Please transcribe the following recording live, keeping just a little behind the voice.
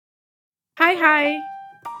Hi.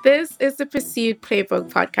 This is the Pursuit Playbook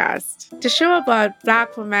podcast, the show about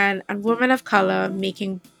Black women and women of color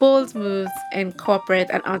making bold moves in corporate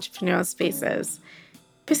and entrepreneurial spaces.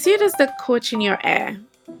 Pursuit is the coach in your air,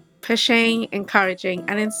 pushing, encouraging,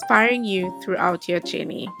 and inspiring you throughout your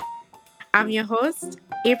journey. I'm your host,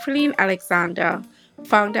 Aprilline Alexander,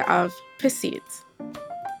 founder of Pursuit.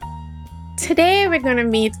 Today, we're going to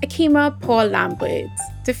meet Akima Paul Lambert,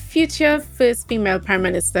 the future first female Prime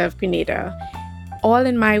Minister of Grenada, all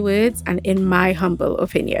in my words and in my humble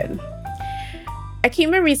opinion.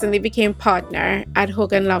 Akima recently became partner at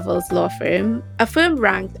Hogan Lovells Law Firm, a firm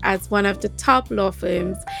ranked as one of the top law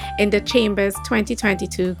firms in the Chamber's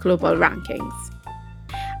 2022 global rankings.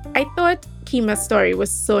 I thought Akima's story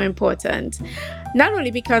was so important, not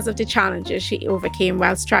only because of the challenges she overcame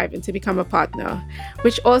while striving to become a partner,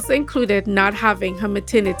 which also included not having her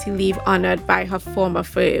maternity leave honored by her former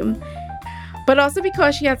firm, but also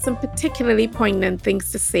because she had some particularly poignant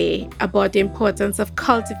things to say about the importance of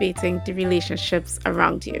cultivating the relationships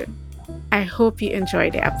around you. I hope you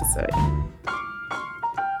enjoy the episode.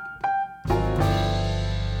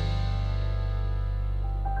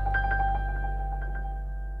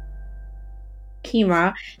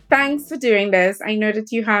 Kima, thanks for doing this. I know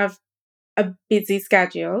that you have a busy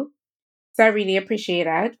schedule, so I really appreciate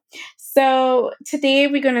that. So, today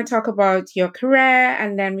we're going to talk about your career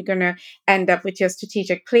and then we're going to end up with your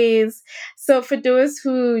strategic plays. So, for those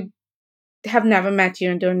who have never met you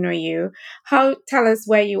and don't know you, how tell us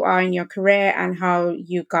where you are in your career and how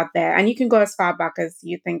you got there. And you can go as far back as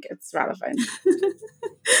you think it's relevant.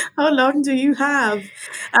 How long do you have?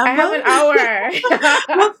 I have Well, an hour.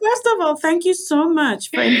 well, first of all, thank you so much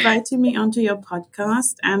for inviting me onto your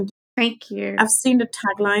podcast. And Thank you. I've seen the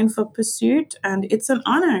tagline for Pursuit, and it's an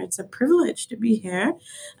honor, it's a privilege to be here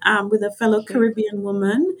with a fellow Thank you. Caribbean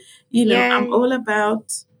woman. I'm Yay. all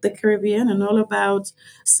about the Caribbean and all about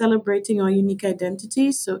celebrating our unique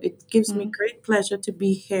identity. So it gives me Mm. great pleasure to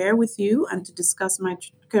be here with you and to discuss my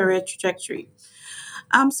career trajectory.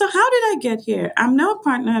 So how did I get here? I'm now a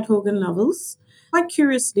partner at Hogan Lovells. Quite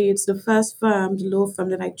curiously, it's the first firm, the law firm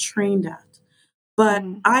that I trained at. But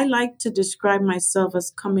Mm. I like to describe myself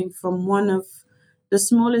as coming from one of the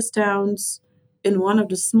smallest towns in one of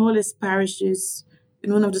the smallest parishes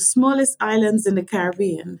in one of the smallest islands in the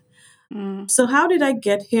Caribbean. Mm. So how did I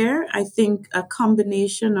get here? I think a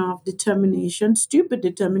combination of determination, stupid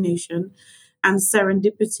determination, and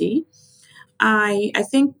serendipity. I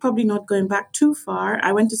think probably not going back too far.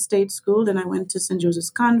 I went to state school, then I went to St. Joseph's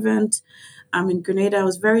Convent. In Grenada, I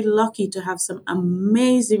was very lucky to have some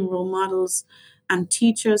amazing role models and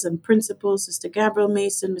teachers and principals, Sister Gabrielle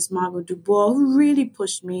Mason, Miss Margot Dubois, who really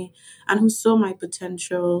pushed me and who saw my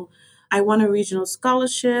potential. I won a regional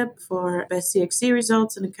scholarship for best CXC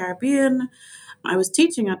results in the Caribbean. I was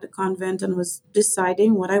teaching at the convent and was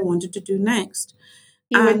deciding what I wanted to do next.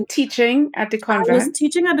 You were And teaching at the I was convent?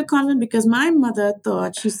 teaching at the convent because my mother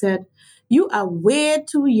thought, she said, you are way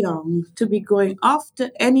too young to be going off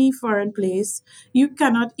to any foreign place. You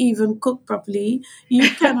cannot even cook properly. You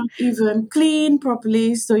cannot even clean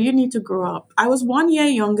properly. So you need to grow up. I was 1 year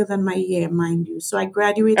younger than my year, mind you. So I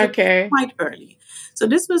graduated Okay. quite early. So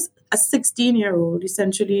this was a 16-year-old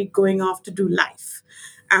essentially going off to do life.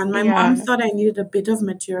 And my mom Yeah. thought I needed a bit of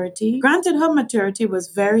maturity. Granted, her maturity was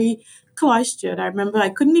very cloistered. I remember I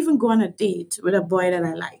couldn't even go on a date with a boy that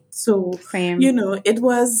I liked. So, Same. it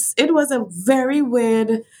was a very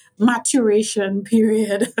weird maturation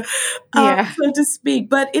period, Yeah. so to speak.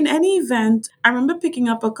 But in any event, I remember picking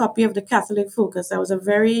up a copy of the Catholic Focus. I was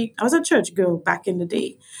a church girl back in the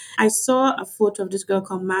day. I saw a photo of this girl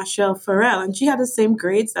called Marshall Farrell, and she had the same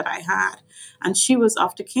grades that I had, and she was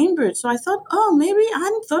off to Cambridge. So I thought, oh, maybe I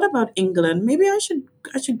hadn't thought about England. Maybe I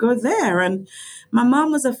should go there. And my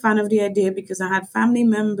mom was a fan of the idea because I had family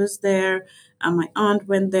members there, and my aunt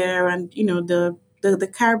went there, and the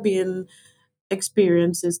Caribbean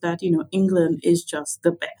experience is that England is just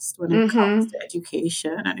the best when it comes Mm-hmm. to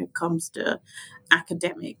education and it comes to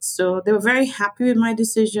academics. So they were very happy with my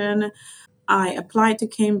decision. I applied to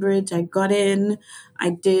Cambridge. I got in.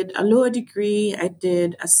 I did a law degree. I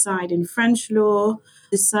did a side in French law.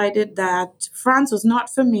 Decided that France was not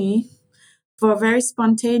for me. For a very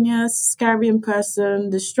spontaneous Caribbean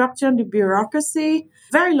person, the structure and the bureaucracy,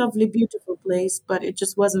 very lovely, beautiful place, but it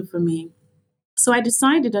just wasn't for me. So I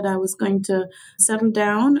decided that I was going to settle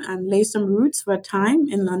down and lay some roots for a time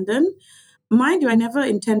in London. Mind you, I never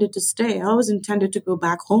intended to stay. I always intended to go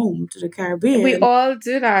back home to the We Caribbean. all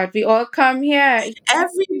do that. We all come here.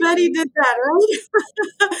 Everybody did that,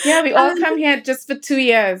 right? Yeah, we all come And here just for 2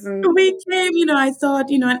 years. And we came, I thought,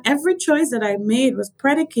 and every choice that I made was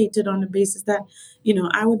predicated on the basis that,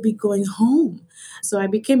 I would be going home. So I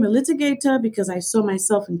became a litigator because I saw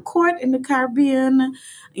myself in court in the Caribbean.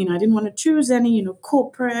 I didn't want to choose any,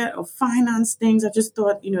 corporate or finance things. I just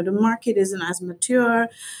thought, the market isn't as mature.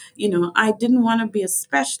 I didn't want to be a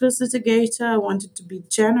specialist litigator. I wanted to be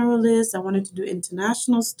generalist. I wanted to do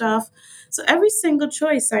international stuff. So every single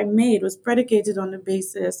choice I made was predicated on the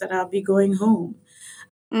basis that I'll be going home.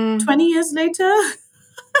 mm, 20 years later,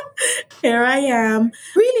 here I am,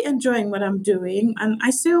 really enjoying what I'm doing. And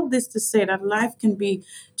I say all this to say that life can be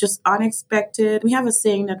just unexpected. We have a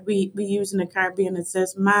saying that we use in the Caribbean. It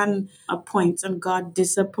says, man appoints and God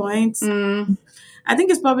disappoints. mm, I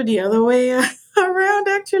think it's probably the other way around,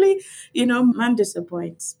 actually. Man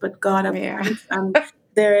disappoints, but God yeah. appoints. And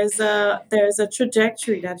there is a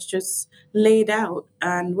trajectory that's just laid out.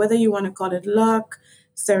 And whether you want to call it luck,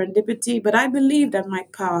 serendipity, but I believe that my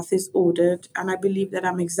path is ordered, and I believe that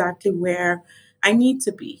I'm exactly where I need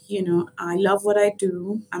to be. I love what I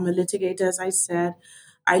do. I'm a litigator, as I said.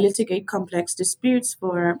 I litigate complex disputes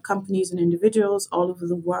for companies and individuals all over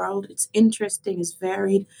the world. It's interesting, it's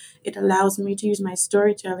varied. It allows me to use my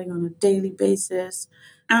storytelling on a daily basis.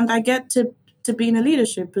 And I get to be in a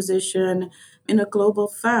leadership position in a global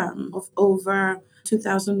firm of over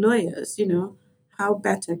 2,000 lawyers. How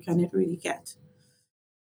better can it really get?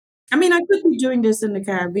 I mean, I could be doing this in the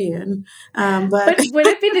Caribbean, but But would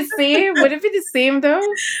it be the same? Would it be the same though?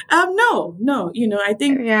 no, no. I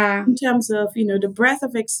think Yeah. in terms of the breadth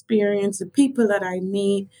of experience, the people that I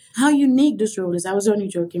meet, how unique this role is. I was only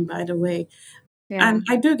joking, by the way. Yeah. And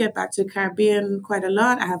I do get back to the Caribbean quite a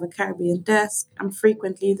lot. I have a Caribbean desk. I'm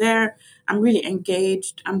frequently there. I'm really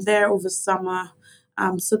engaged. I'm there over summer.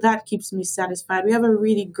 So that keeps me satisfied. We have a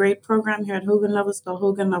really great program here at Hogan Levels called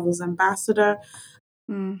Hogan Levels Ambassador.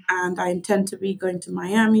 Mm. And I intend to be going to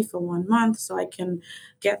Miami for 1 month so I can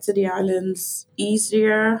get to the islands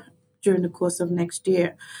easier during the course of next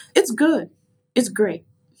year. It's good. It's great.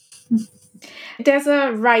 There's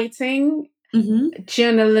a writing Hmm.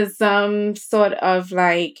 journalism sort of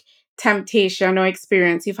like temptation or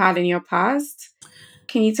experience you've had in your past.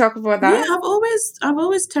 Can you talk about Yeah, that? I've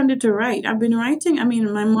always tended to write. I've been writing. I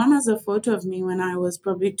mean, my mom has a photo of me when I was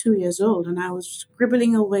probably 2 years old, and I was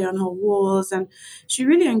scribbling away on her walls, and she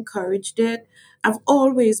really encouraged it. I've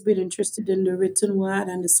always been interested in the written word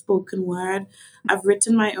and the spoken word. I've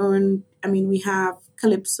written my own. I mean, we have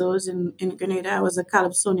calypsos in Grenada. I was a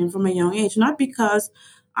calypsonian from a young age, not because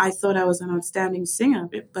I thought I was an outstanding singer,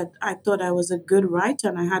 but I thought I was a good writer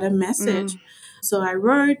and I had a message. Mm. So I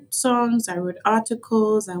wrote songs, I wrote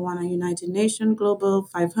articles, I won a United Nations Global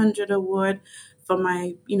 500 award for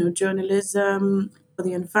my, journalism for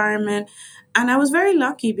the environment. And I was very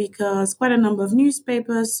lucky because quite a number of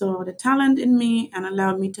newspapers saw the talent in me and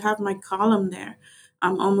allowed me to have my column there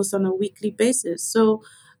almost on a weekly basis. So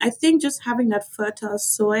I think just having that fertile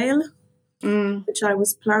soil Mm. which I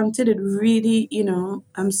was planted, it really,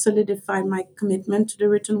 solidified my commitment to the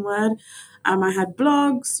written word. I had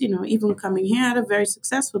blogs, even coming here, I had a very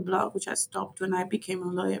successful blog, which I stopped when I became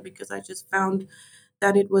a lawyer because I just found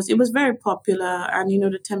that it was very popular. And,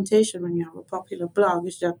 the temptation when you have a popular blog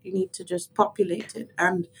is that you need to just populate it.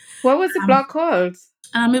 And What was the um, blog called?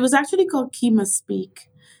 it was actually called Kima Speak.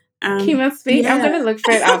 And Kima Speak. I'm yeah, gonna look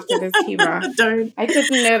for it after this, Kima. darn. I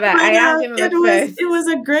didn't know that. I But am gonna it look for was it. it was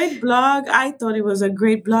a great blog. I thought it was a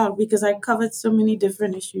great blog because I covered so many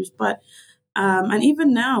different issues. But and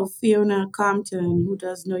even now, Fiona Compton, who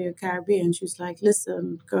does Know Your Caribbean, she's like,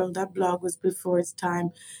 "Listen, girl, that blog was before its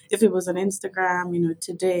time. If it was on Instagram,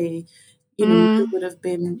 today, it Mm. would have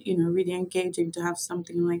been, really engaging to have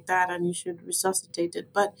something like that, and you should resuscitate it."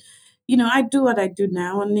 But I do what I do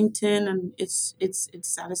now on LinkedIn, and it's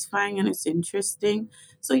satisfying and it's interesting.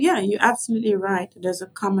 So yeah, you're absolutely right. There's a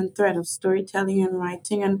common thread of storytelling and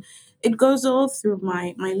writing, and it goes all through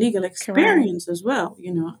my legal Correct. experience as well.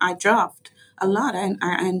 I draft a lot.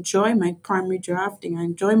 I enjoy my primary drafting. I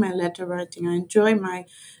enjoy my letter writing. I enjoy my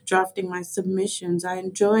drafting my submissions. I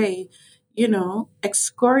enjoy,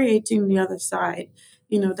 excoriating the other side.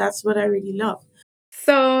 That's what I really love.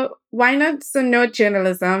 So why not? So no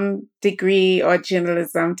journalism degree or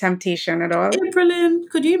journalism temptation at all? Aprilyn,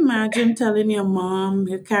 could you imagine telling your mom,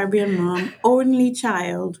 your Caribbean mom, only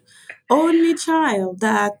child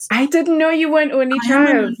that I didn't know you were an only I am an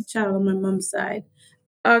child. only child on my mom's side,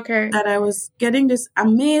 Okay. that I was getting this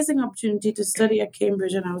amazing opportunity to study at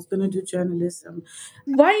Cambridge and I was going to do journalism?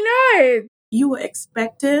 Why not? You were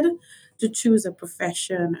expected to choose a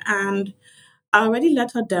profession. And I already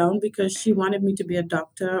let her down because she wanted me to be a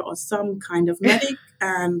doctor or some kind of medic.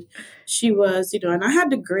 And she was, and I had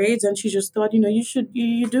the grades, and she just thought,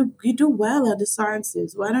 you do well at the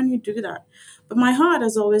sciences. Why don't you do that? But my heart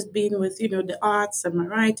has always been with, the arts and my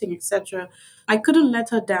writing, etc. I couldn't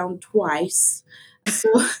let her down twice. So,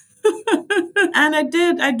 and I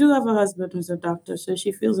do have a husband who's a doctor, so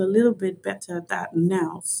she feels a little bit better at that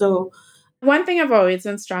now. So, One thing I've always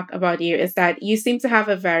been struck about you is that you seem to have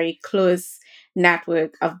a very close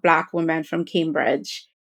network of Black women from Cambridge.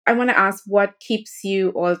 I want to ask what keeps you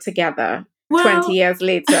all together 20 well, years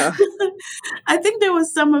later? I think there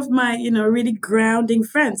was some of my, really grounding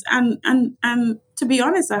friends, and to be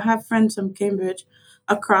honest, I have friends from Cambridge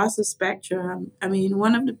across the spectrum. I mean,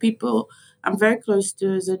 one of the people I'm very close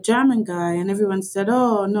to is a German guy, and everyone said,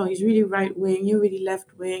 "Oh no, he's really right wing. You're really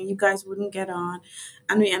left wing. You guys wouldn't get on,"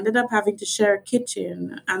 and we ended up having to share a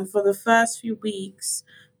kitchen. And for the first few weeks,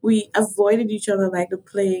 we avoided each other like the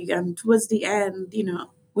plague. And towards the end,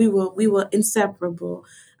 we were inseparable.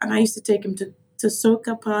 And I used to take him to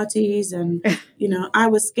soca parties, and I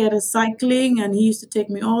was scared of cycling, and he used to take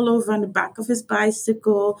me all over on the back of his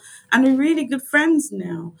bicycle, and we're really good friends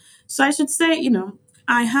now. So I should say,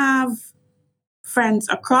 I have friends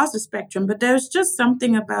across the spectrum, but there's just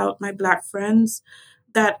something about my Black friends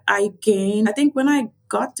that I gained. I think when I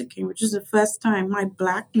got to Cambridge, which is the first time my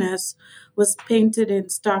Blackness was painted in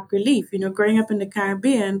stark relief. Growing up in the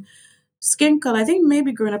Caribbean, skin color, I think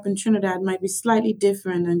maybe growing up in Trinidad might be slightly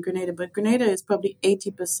different than Grenada, but Grenada is probably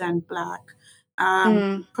 80% Black,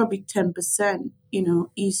 Mm, probably 10%,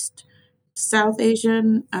 East, South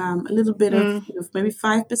Asian, a little bit of, mm. maybe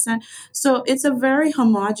 5%. So it's a very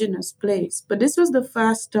homogenous place. But this was the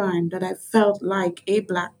first time that I felt like a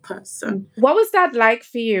Black person. What was that like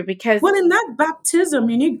for you? Because Well, in that baptism,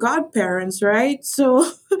 you need godparents, right? So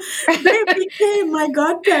they became my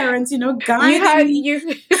godparents, you guiding had me.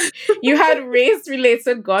 you you had race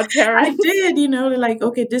related I godparents. did, they're like,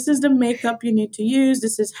 okay, this is the makeup you need to use.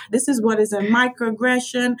 This is what is a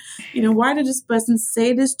microaggression. Why did this person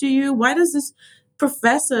say this to you? Why does this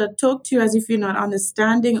professor talk to you as if you're not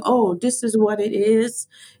understanding? Oh, this is what it is.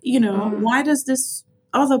 Mm, Why does this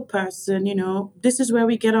other person, this is where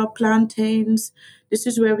we get our plantains. This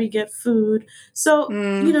is where we get food. So,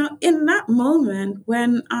 mm, in that moment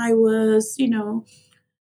when I was,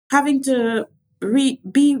 having to be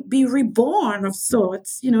reborn of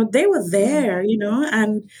sorts. They were mm, there,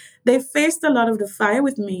 and they faced a lot of the fire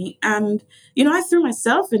with me. And I threw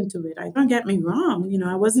myself into it. I don't get me wrong.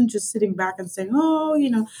 I wasn't just sitting back and saying, oh,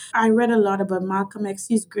 I read a lot about Malcolm X.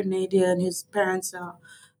 He's Grenadian. His parents are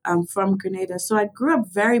from Grenada. So I grew up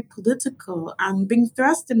very political, and being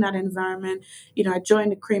thrust in that environment, I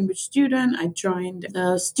joined the Cambridge student, I joined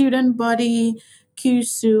the student body,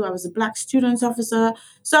 QSU, I was a Black Students Officer.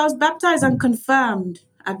 So I was baptized and confirmed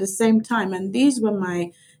at the same time. And these were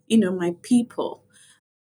my people.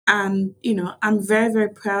 And, I'm very, very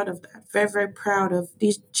proud of that. Very, very proud of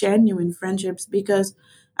these genuine friendships because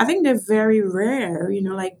I think they're very rare.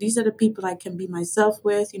 Like these are the people I can be myself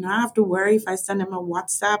with. I don't have to worry if I send them a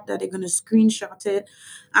WhatsApp that they're going to screenshot it.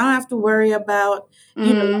 I don't have to worry about,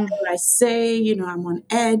 mm, what I say. I'm on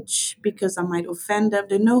edge because I might offend them.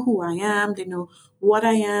 They know who I am. They know what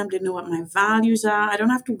I am. They know what my values are. I don't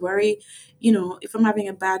have to worry. If I'm having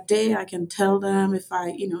a bad day, I can tell them. If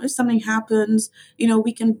something happens,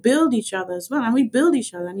 we can build each other as well. And we build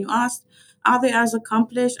each other. And you asked, are they as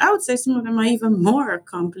accomplished? I would say some of them are even more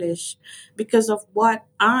accomplished because of what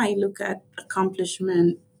I look at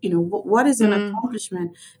accomplishment. What is an mm.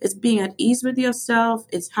 accomplishment? It's being at ease with yourself.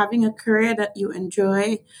 It's having a career that you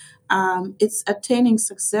enjoy. It's attaining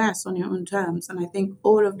success on your own terms. And I think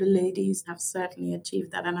all of the ladies have certainly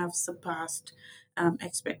achieved that and have surpassed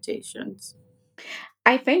expectations.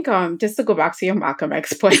 I think just to go back to your Malcolm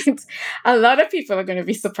X point, a lot of people are going to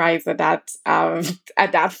be surprised at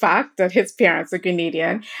that fact that his parents are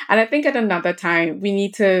Canadian. And I think at another time we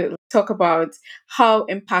need to talk about how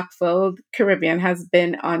impactful Caribbean has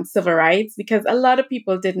been on civil rights because a lot of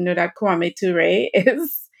people didn't know that Kwame Ture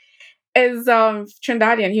is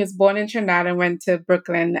Trinidadian. He was born in Trinidad and went to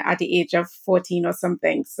Brooklyn at the age of 14 or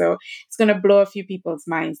something. So it's going to blow a few people's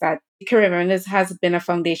minds that Caribbean has been a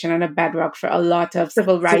foundation and a bedrock for a lot of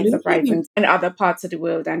civil rights Absolutely. uprisings in other parts of the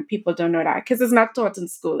world, and people don't know that because it's not taught in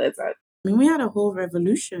school, is it? I mean, we had a whole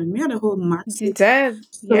revolution. We had a whole You Marxist did,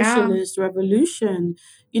 yeah. socialist revolution.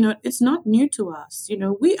 It's not new to us.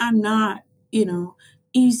 We are not,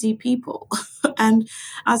 easy people. And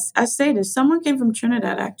I say this, someone came from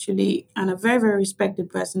Trinidad actually, and a very, very respected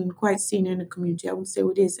person, quite senior in the community. I won't say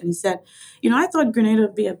who it is. And he said, I thought Grenada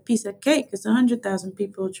would be a piece of cake. It's 100,000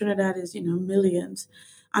 people. Trinidad is, millions.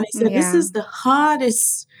 And he said, this Yeah. is the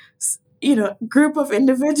hardest, group of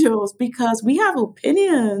individuals because we have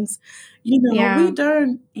opinions. We Yeah.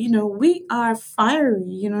 don't, we are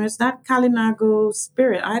fiery. It's that Kalinago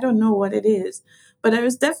spirit. I don't know what it is, but there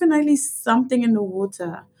is definitely something in the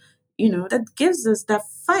water, that gives us that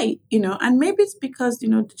fight, and maybe it's because,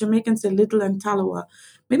 the Jamaicans say little and Talawa.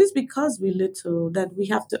 Maybe it's because we're little that we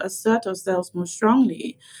have to assert ourselves more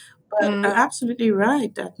strongly. But Mm, absolutely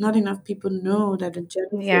right that not enough people know that the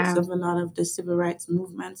genesis yeah. of a lot of the civil rights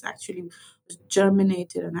movements actually was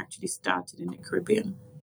germinated and actually started in the Caribbean.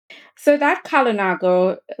 So that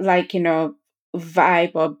Kalinago, like,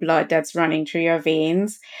 vibe or blood that's running through your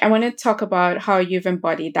veins, I want to talk about how you've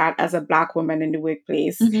embodied that as a Black woman in the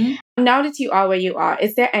workplace. Hmm. Now that you are where you are,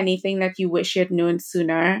 is there anything that you wish you'd known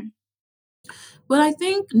sooner? Well, I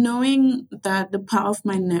think knowing that the power of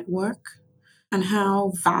my network and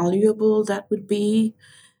how valuable that would be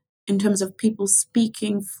in terms of people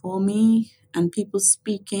speaking for me and people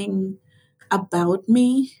speaking about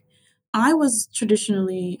me. I was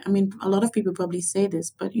traditionally, I mean, a lot of people probably say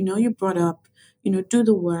this, but you're brought up, do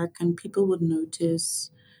the work and people would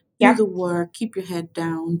notice. Do Yep. the work, keep your head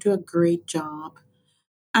down, do a great job.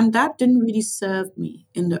 And that didn't really serve me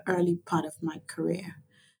in the early part of my career.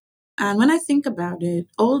 And when I think about it,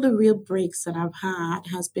 all the real breaks that I've had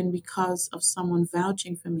has been because of someone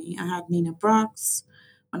vouching for me. I had Nina Brox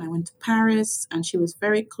when I went to Paris, and she was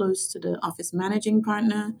very close to the office managing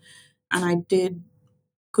partner. And I did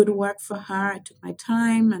good work for her. I took my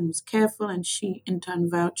time and was careful, and she in turn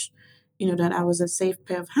vouched, that I was a safe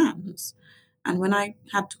pair of hands. And when I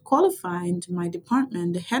had to qualify into my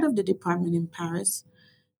department, the head of the department in Paris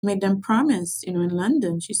made them promise, in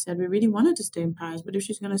London. She said, we really wanted to stay in Paris, but if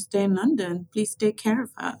she's going to stay in London, please take care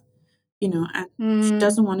of her, and she Mm,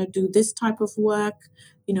 doesn't want to do this type of work,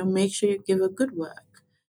 make sure you give her good work.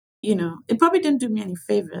 It probably didn't do me any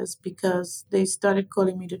favors because they started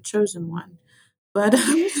calling me the chosen one. But,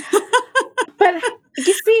 but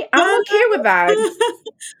you see, but I'm okay with that.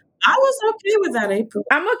 I was okay with that, April.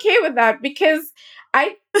 I'm okay with that because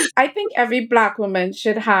I I think every Black woman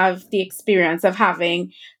should have the experience of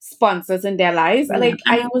having sponsors in their lives. Yeah, Like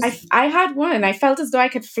and I was I had one. I felt as though I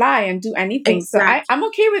could fly and do anything. So I'm exactly.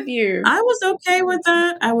 okay with you. I was okay with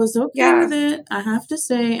that. I was okay with Yeah. it. I have to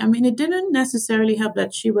say, I mean, it didn't necessarily help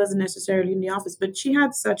that she wasn't necessarily in the office, but she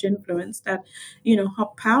had such influence that, her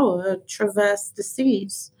power traversed the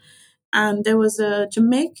seas. And there was a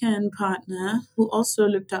Jamaican partner who also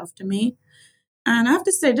looked after me. And I have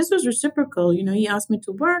to say, this was reciprocal. He asked me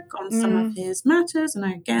to work on some of Mm, his matters, and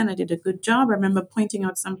I did a good job. I remember pointing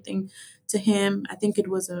out something to him. I think it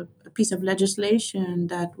was a piece of legislation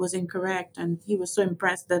that was incorrect, and he was so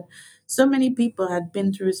impressed that so many people had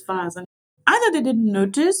been through his files, and either they didn't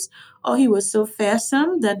notice or he was so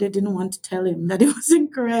fearsome that they didn't want to tell him that it was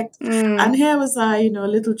incorrect. And mm, here was I, a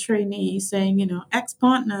little trainee saying, ex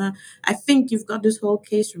partner, I think you've got this whole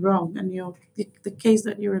case wrong, and the case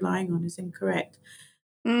that you're relying on is incorrect.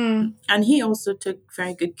 mm. And he also took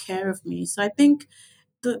very good care of me. So I think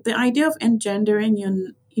the idea of engendering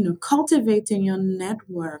your, cultivating your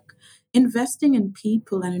network, investing in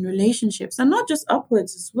people and in relationships, and not just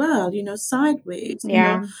upwards as well, sideways.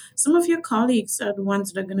 Yeah. Some of your colleagues are the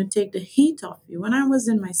ones that are going to take the heat off you. When I was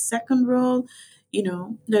in my second role,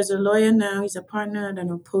 there's a lawyer now, he's a partner at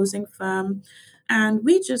an opposing firm. And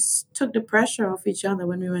we just took the pressure off each other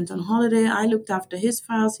when we went on holiday. I looked after his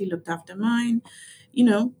files, he looked after mine,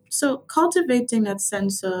 So cultivating that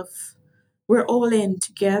sense of we're all in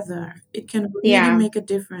together, it can really Yeah. make a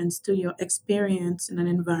difference to your experience in an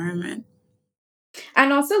environment.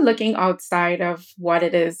 And also looking outside of what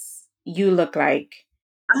it is you look like.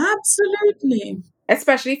 Absolutely.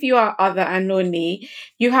 Especially if you are other and lonely,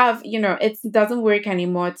 you have, it doesn't work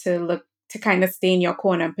anymore to look to kind of stay in your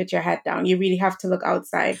corner and put your head down. You really have to look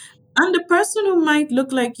outside. And the person who might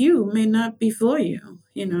look like you may not be for you.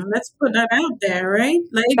 Let's put that out there, right?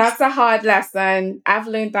 Like, That's a hard lesson. I've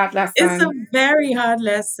learned that it's a lesson. very hard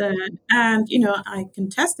lesson. And, I can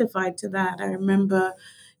testify to that. I remember,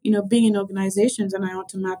 being in organizations and I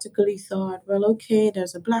automatically thought, well, okay,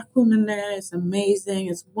 there's a black woman there. It's amazing.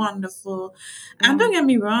 It's wonderful. And don't Mm, get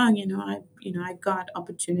me wrong, I got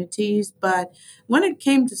opportunities, but when it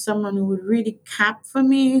came to someone who would really cap for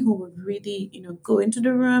me, who would really, go into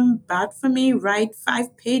the room, bat for me, write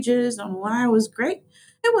 5 pages on why I was great,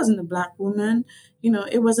 it wasn't a black woman,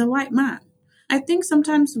 it was a white man. I think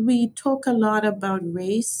sometimes we talk a lot about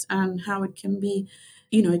race and how it can be,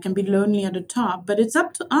 it can be lonely at the top, but it's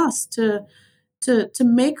up to us to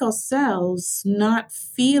make ourselves not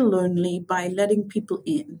feel lonely by letting people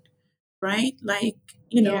in, right? Like,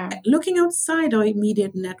 Yeah. looking outside our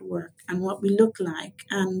immediate network and what we look like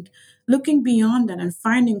and looking beyond that and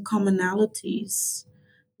finding commonalities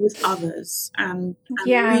with others and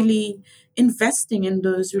Yeah. really investing in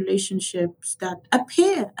those relationships that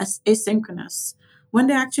appear as asynchronous when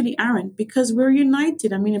they actually aren't, because we're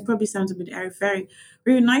united. I mean, it probably sounds a bit airy fairy.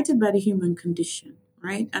 We're united by the human condition,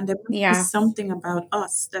 right? And there must be Yes. something about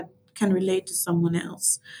us that can relate to someone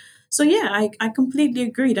else. So yeah, I completely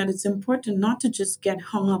agree that it's important not to just get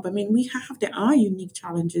hung up. I mean, there are unique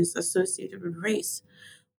challenges associated with race,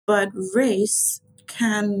 but race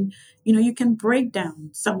can, you can break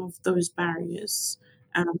down some of those barriers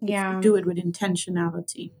if you Yeah. do it with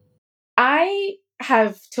intentionality. I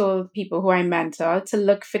have told people who I mentor to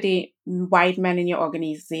look for the white men in your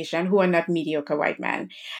organization who are not mediocre white men.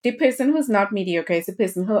 The person who's not mediocre is the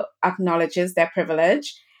person who acknowledges their privilege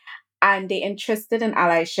and they're interested in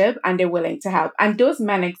allyship and they're willing to help. And those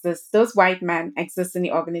men exist, those white men exist in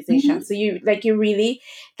the organization. Hmm. So you really,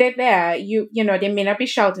 they're there. They may not be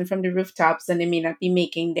shouting from the rooftops and they may not be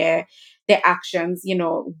making their actions,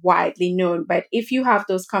 widely known. But if you have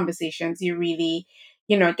those conversations, you really,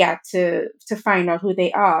 get to find out who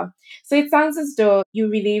they are. So it sounds as though you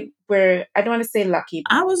really were, I don't want to say lucky.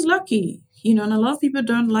 I was lucky, and a lot of people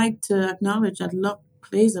don't like to acknowledge that luck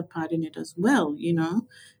plays a part in it as well.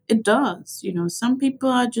 It does. Some people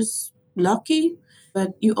are just lucky, but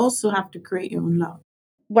you also have to create your own luck.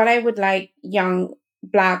 What I would like young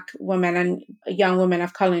black women and young women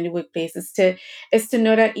of color in the workplace is to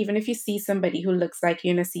know that even if you see somebody who looks like you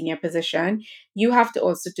in a senior position, you have to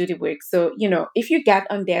also do the work. So, if you get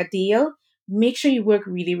on their deal, make sure you work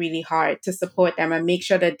really, really hard to support them and make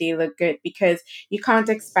sure that they look good because you can't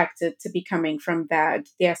expect it to be coming from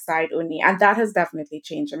their side only. And that has definitely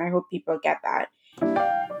changed. And I hope people get that.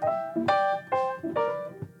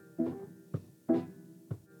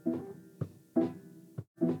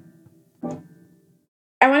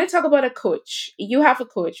 I want to talk about a coach. You have a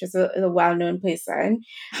coach as a well known person.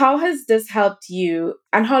 How has this helped you?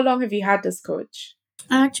 And how long have you had this coach?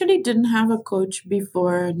 I actually didn't have a coach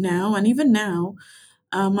before now, and even now,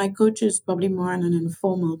 my coach is probably more on an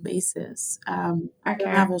informal basis. I don't Okay.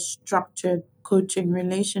 have a structured coaching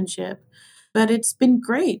relationship, but it's been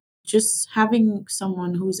great just having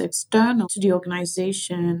someone who's external to the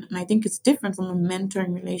organization. And I think it's different from a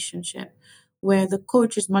mentoring relationship where the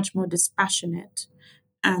coach is much more dispassionate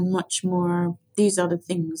and much more, these are the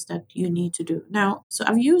things that you need to do. Now, so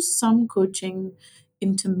I've used some coaching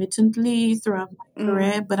intermittently throughout my Mm,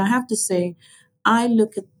 career, but I have to say, I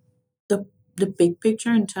look at the the big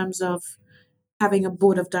picture in terms of having a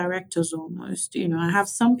board of directors almost. I have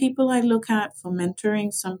some people I look at for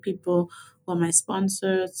mentoring, some people who are my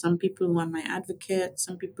sponsors, some people who are my advocates,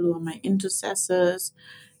 some people who are my intercessors,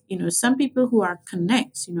 some people who are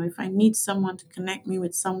connects. If I need someone to connect me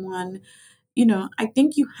with someone, I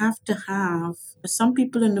think you have to have some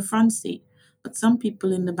people in the front seat, but some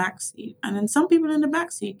people in the back seat. And then some people in the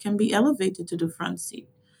back seat can be elevated to the front seat.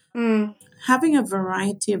 mm. Having a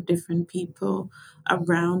variety of different people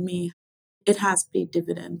around me, it has paid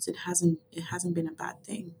dividends. It hasn't been a bad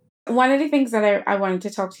thing. One of the things that I wanted to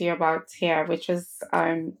talk to you about here, which is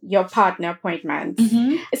your partner appointment.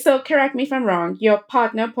 Hmm. So, correct me if I'm wrong, your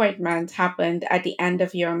partner appointment happened at the end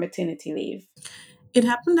of your maternity leave. It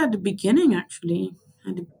happened at the beginning, actually.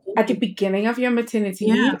 At the At the beginning. beginning of your maternity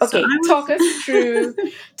leave? Yeah. So Okay, I was.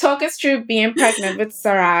 talk us through being pregnant with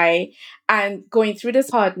Sarai and going through this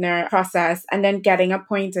partner process and then getting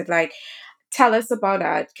appointed. Like, tell us about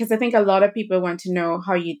that because I think a lot of people want to know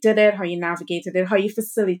how you did it, how you navigated it, how you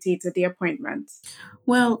facilitated the appointment.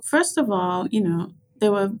 Well, first of all,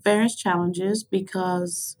 there were various challenges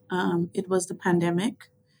because it was the pandemic.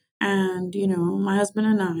 And, my husband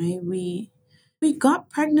and I, we got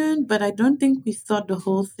pregnant, but I don't think we thought the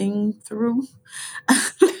whole thing through.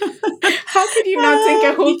 How could you not think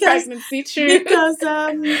a whole Because pregnancy through? because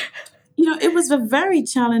it was a very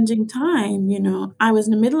challenging time. I was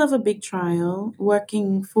in the middle of a big trial,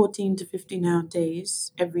 working 14 to 15-hour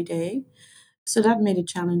days every day. So that made it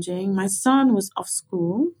challenging. My son was off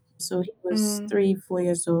school, so he was Mm, 3, 4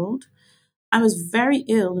 years old. I was very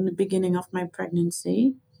ill in the beginning of my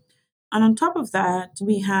pregnancy. And on top of that,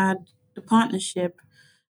 we had the partnership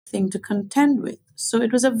thing to contend with. So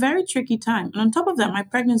it was a very tricky time. And on top of that, my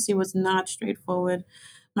pregnancy was not straightforward.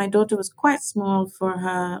 My daughter was quite small for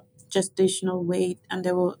her gestational weight, and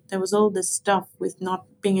there was all this stuff with not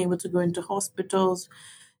being able to go into hospitals.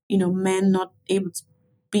 men not able to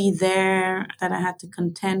be there that I had to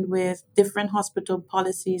contend with, different hospital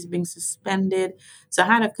policies being suspended. So I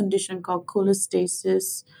had a condition called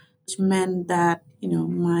cholestasis, which meant that,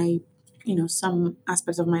 some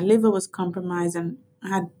aspects of my liver was compromised and I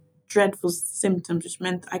had dreadful symptoms, which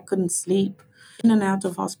meant I couldn't sleep, in and out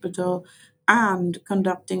of hospital, and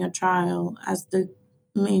conducting a trial as the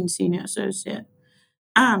main senior associate,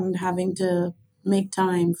 and having to make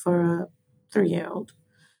time for a 3 year old,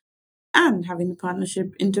 and having the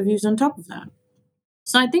partnership interviews on top of that.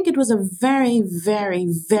 So I think it was a very, very,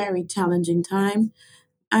 very challenging time.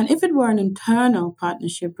 And if it were an internal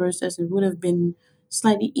partnership process, it would have been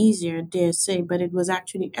slightly easier, dare say, but it was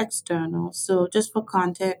actually external. So, just for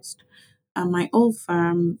context, my old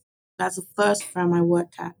firm, that's the first firm I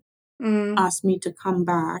worked at, Mm. asked me to come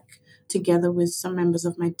back together with some members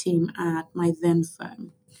of my team at my then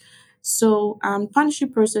firm. So,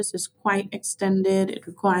 partnership process is quite extended. It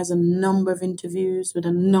requires a number of interviews with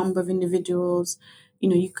a number of individuals.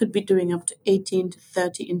 You could be doing up to 18 to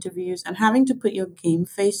 30 interviews and having to put your game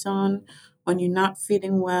face on when you're not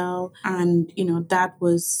feeling well. And, that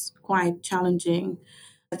was quite challenging.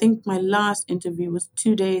 I think my last interview was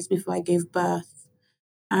 2 days before I gave birth.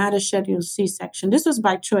 I had a scheduled C-section. This was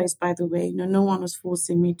by choice, by the way. No one was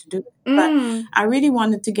forcing me to do it. But Mm. I really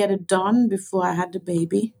wanted to get it done before I had the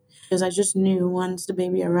baby because I just knew once the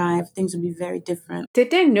baby arrived, things would be very different. Did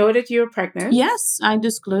they know that you were pregnant? Yes, I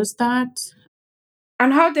disclosed that.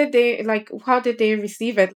 And how did they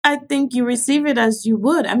receive it? I think you receive it as you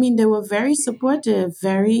would. I mean, they were very supportive,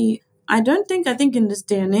 very. I think in this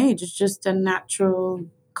day and age, it's just a natural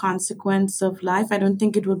consequence of life. I don't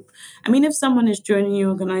think it would. I mean, if someone is joining your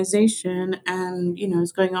organization and,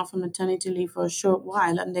 is going off on maternity leave for a short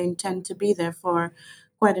while and they intend to be there for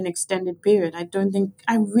quite an extended period, I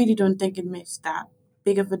really don't think it makes that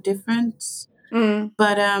big of a difference. Mm.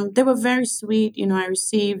 But they were very sweet. I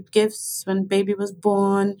received gifts when baby was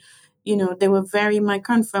born. My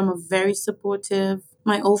current firm were very supportive.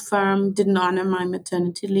 My old firm didn't honor my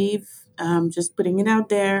maternity leave, just putting it out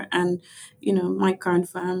there. And, my current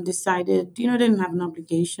firm decided, they didn't have an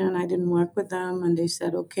obligation. I didn't work with them. And they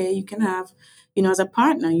said, okay, you can have, as a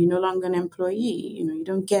partner, you're no longer an employee. You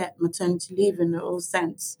don't get maternity leave in the old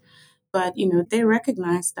sense. But they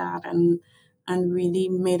recognized that and really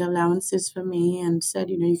made allowances for me and said,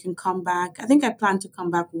 you can come back. I think I planned to come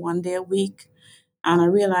back 1 day a week, and I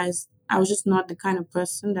realized I was just not the kind of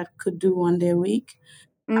person that could do 1 day a week.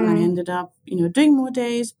 And I Mm. ended up, doing more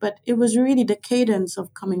days, but it was really the cadence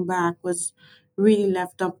of coming back was really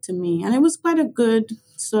left up to me. And it was quite a good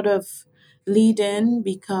sort of lead in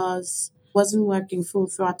because I wasn't working full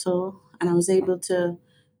throttle and I was able to,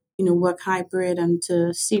 work hybrid and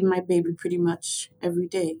to see my baby pretty much every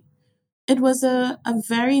day. It was a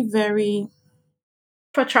very, very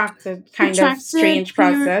Protracted, kind of protracted strange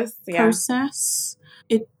process. Yeah. process.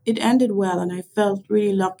 It ended well, and I felt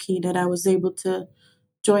really lucky that I was able to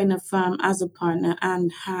join a firm as a partner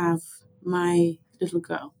and have my little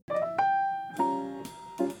girl.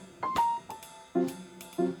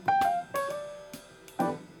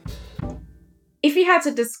 If you had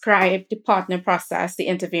to describe the partner process, the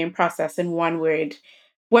interviewing process in one word,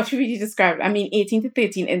 what would you describe? I mean, 18 to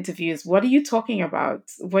 13 interviews. What are you talking about?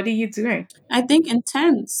 What are you doing? I think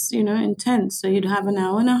intense, intense. So you'd have an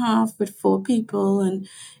hour and a half with four people, and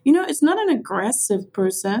it's not an aggressive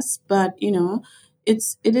process, but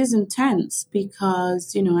it is intense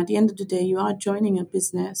because at the end of the day, you are joining a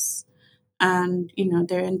business, and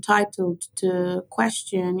they're entitled to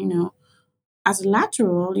question, as a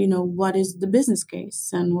lateral, what is the business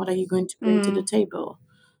case and what are you going to bring to the Mm. table?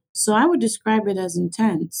 So I would describe it as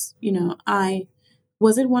intense. I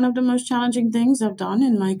was it one of the most challenging things I've done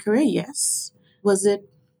in my career? Yes. Was it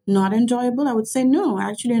not enjoyable? I would say no. I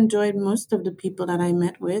actually enjoyed most of the people that I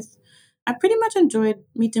met with. I pretty much enjoyed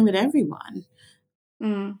meeting with everyone.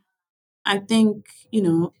 Mm. I think,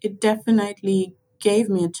 it definitely gave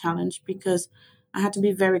me a challenge because I had to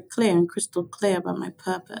be very clear and crystal clear about my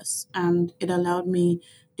purpose. And it allowed me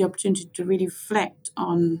the opportunity to really reflect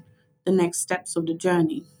on the next steps of the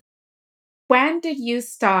journey. When did you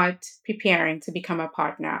start preparing to become a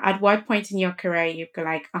partner? At what point in your career you go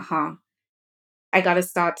like, I got to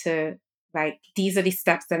start to like, these are the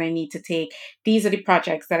steps that I need to take. These are the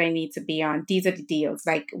projects that I need to be on. These are the deals.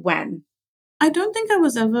 Like when? I don't think I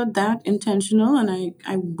was ever that intentional, and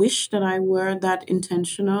I wish that I were that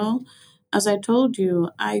intentional. As I told you,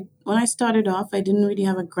 I when I started off, I didn't really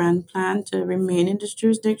have a grand plan to remain in this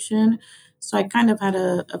jurisdiction. So I kind of had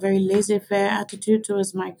a very laissez-faire attitude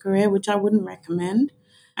towards my career, which I wouldn't recommend.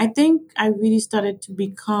 I think I really started to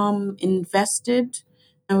become invested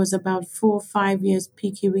I was about 4 or 5 years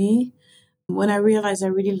PQE. When I realized I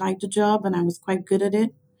really liked the job and I was quite good at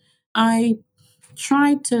it, I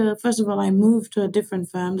tried to, first of all, I moved to a different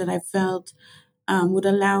firm that I felt would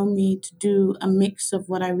allow me to do a mix of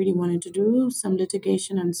what I really wanted to do, some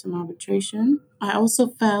litigation and some arbitration. I also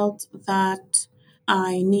felt that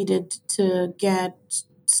I needed to get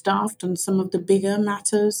staffed on some of the bigger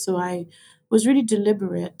matters. So I was really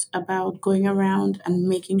deliberate about going around and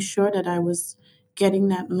making sure that I was getting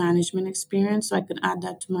that management experience so I could add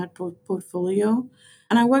that to my portfolio.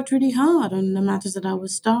 And I worked really hard on the matters that I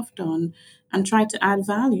was staffed on and tried to add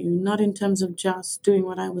value, not in terms of just doing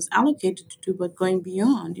what I was allocated to do, but going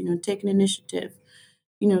beyond, taking initiative,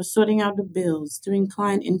 sorting out the bills, doing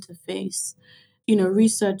client interface,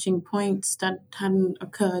 researching points that hadn't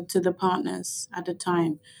occurred to the partners at the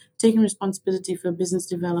time, taking responsibility for business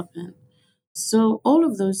development. So all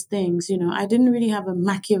of those things, I didn't really have a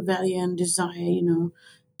Machiavellian desire,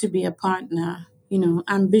 to be a partner.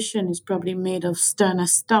 Ambition is probably made of sterner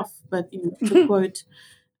stuff, but to quote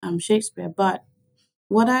Shakespeare. But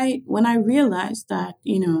when I realized that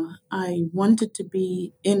I wanted to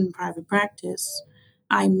be in private practice,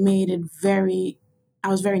 I made it very. I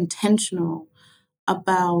was very intentional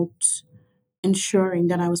about ensuring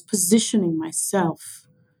that I was positioning myself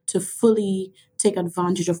to fully take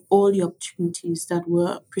advantage of all the opportunities that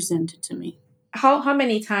were presented to me. How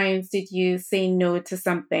many times did you say no to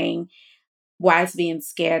something whilst being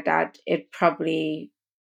scared that it probably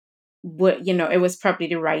would, it was probably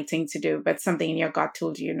the right thing to do, but something in your gut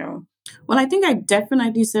told you no? Well, I think I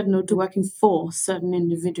definitely said no to working for certain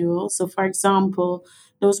individuals. So, for example,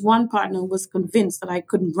 there was one partner who was convinced that I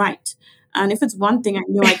couldn't write. And if it's one thing I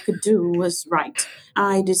knew I could do was write.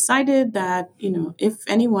 I decided that, if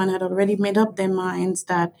anyone had already made up their minds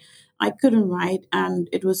that I couldn't write and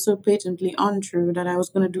it was so patently untrue that I was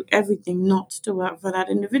going to do everything not to work for that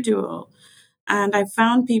individual. And I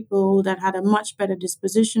found people that had a much better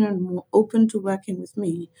disposition and more open to working with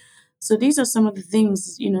me. So these are some of the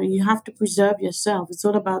things, you have to preserve yourself. It's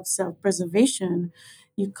all about self preservation.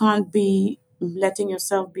 You can't be letting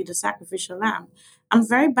yourself be the sacrificial lamb. I'm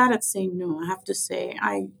very bad at saying no, I have to say.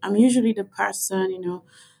 I'm usually the person,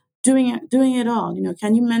 doing it all.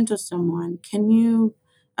 Can you mentor someone? Can you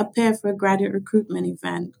appear for a graduate recruitment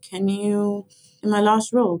event? Can you, in my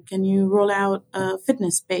last role, can you roll out a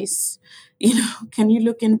fitness space? Can you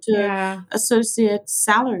look into Yeah. associate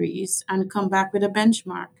salaries and come back with a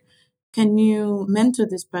benchmark? Can you mentor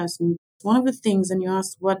this person? One of the things, and you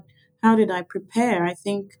asked how did I prepare? I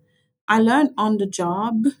think I learned on the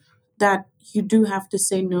job that you do have to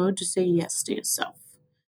say no to say yes to yourself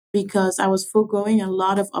because I was foregoing a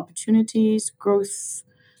lot of opportunities, growth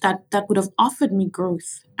that would have offered me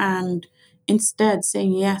growth, and instead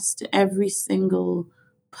saying yes to every single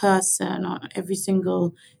person or every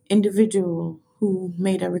single individual who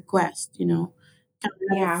made a request. Can I have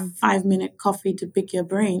a Yeah. 5 minute coffee to pick your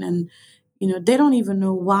brain? And they don't even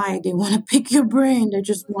know why they want to pick your brain. They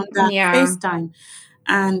just want that Yeah. FaceTime.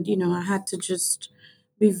 And I had to just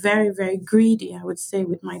be very, very greedy, I would say,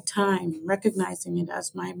 with my time, recognizing it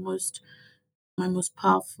as my most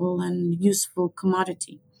powerful and useful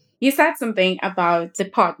commodity. You said something about the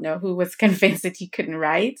partner who was convinced that he couldn't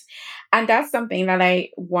write. And that's something that I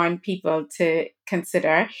want people to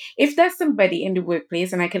consider. If there's somebody in the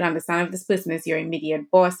workplace, and I can understand if this person is your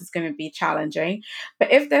immediate boss, it's going to be challenging.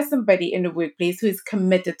 But if there's somebody in the workplace who is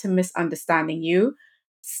committed to misunderstanding you,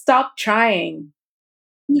 stop trying.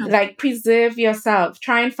 Yeah, Like, preserve yourself,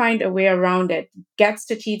 try and find a way around it, get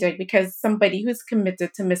strategic, because somebody who's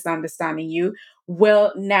committed to misunderstanding you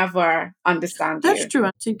will never understand that's you. true.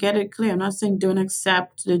 To get it clear, I'm not saying don't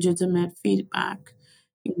accept legitimate feedback.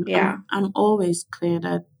 Yeah. I'm always clear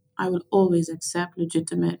that I will always accept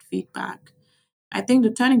legitimate feedback. I think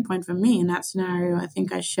the turning point for me in that scenario, I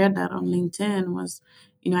think I shared that on LinkedIn, was,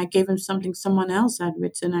 I gave him something someone else had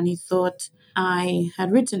written and he thought I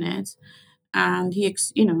had written it. And he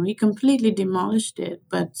completely demolished it,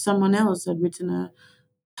 but someone else had written a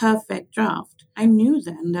perfect draft. I knew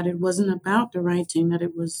then that it wasn't about the writing, that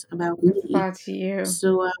it was about me. About you.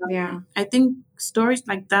 So Yeah. I think stories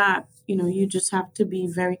like that, you just have to be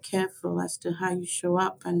very careful as to how you show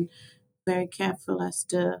up and very careful as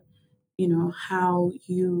to, how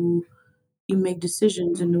you make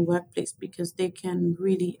decisions in the workplace because they can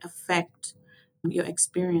really affect your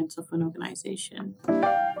experience of an organization.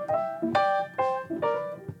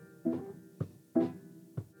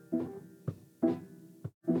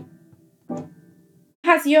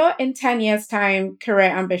 Has your in 10 years' time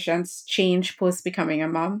career ambitions changed post becoming a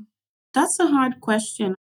mom? That's a hard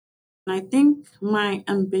question. I think my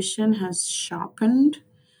ambition has sharpened.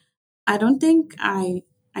 I don't think I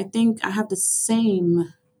I think I have the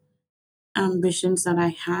same ambitions that I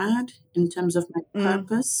had in terms of my Mm.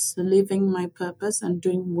 purpose, living my purpose and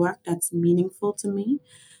doing work that's meaningful to me.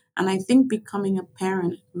 And I think becoming a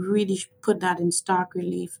parent really put that in stark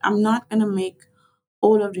relief. I'm not going to make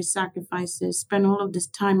all of the sacrifices, spend all of this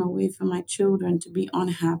time away from my children to be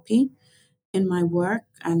unhappy in my work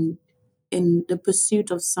and in the pursuit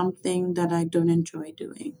of something that I don't enjoy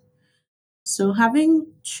doing. So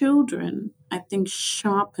having children, I think,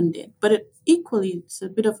 sharpened it, but it equally it's a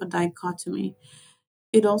bit of a dichotomy.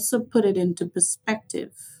 It also put it into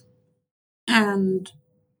perspective. And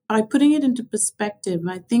by putting it into perspective,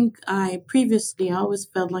 I think I previously I always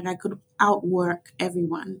felt like I could outwork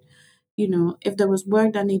everyone. You know, if there was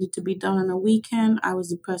work that needed to be done on a weekend, I was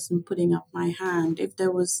the person putting up my hand. If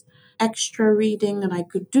there was extra reading that I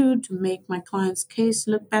could do to make my client's case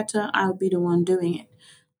look better, I would be the one doing it.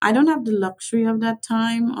 I don't have the luxury of that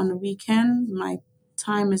time on a weekend. My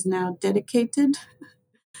time is now dedicated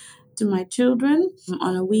to my children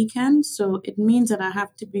on a weekend. So it means that I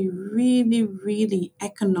have to be really, really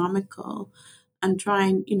economical and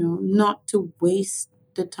trying, not to waste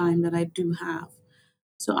the time that I do have.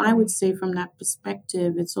 So I would Mm. say from that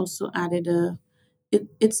perspective, it's also added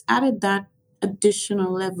it's added that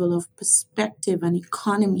additional level of perspective and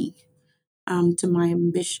economy to my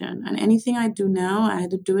ambition. And anything I do now, I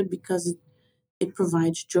had to do it because it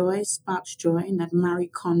provides joy, sparks joy in that Marie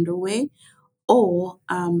Kondo way, or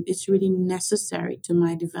it's really necessary to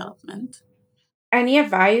my development. Any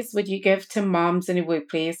advice would you give to moms in the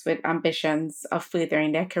workplace with ambitions of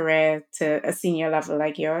furthering their career to a senior level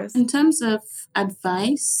like yours? In terms of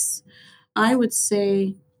advice, I would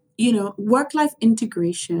say, work life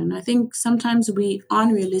integration. I think sometimes we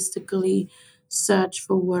unrealistically search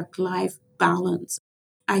for work life balance.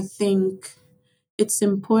 I think it's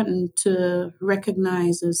important to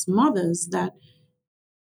recognize as mothers that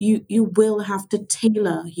you will have to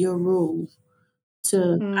tailor your role to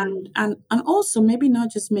Mm. and also maybe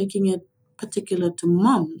not just making it particular to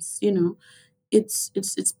moms,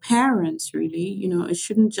 it's parents really. It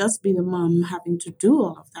shouldn't just be the mom having to do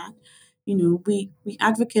all of that. We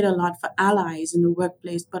advocate a lot for allies in the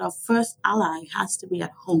workplace, but our first ally has to be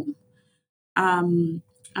at home. um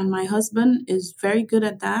and my husband is very good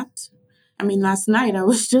at that. I mean, last night I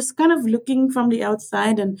was just kind of looking from the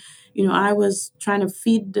outside, and I was trying to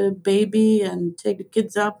feed the baby and take the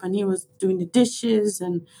kids up, and he was doing the dishes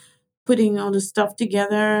and putting all the stuff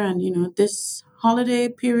together. And this holiday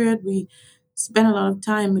period, we spent a lot of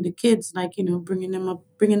time with the kids, like bringing them up,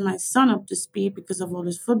 bringing my son up to speed because of all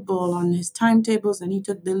his football on his timetables, and he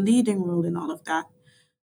took the leading role in all of that.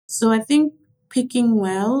 So I think picking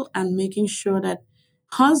well and making sure that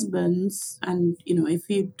husbands, and if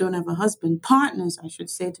you don't have a husband, partners, I should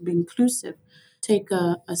say, to be inclusive, take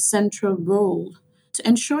a central role to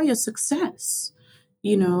ensure your success.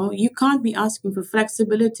 You can't be asking for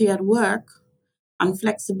flexibility at work and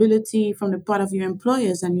flexibility from the part of your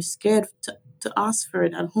employers, and you're scared to ask for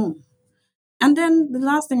it at home. And then the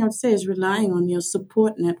last thing I would say is relying on your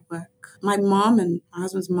support network. My mom and my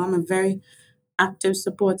husband's mom are very active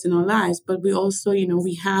supports in our lives, but we also,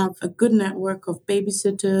 we have a good network of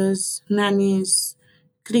babysitters, nannies,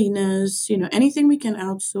 cleaners, anything we can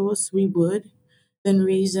outsource, we would, within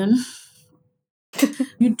reason.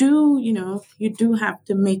 You do have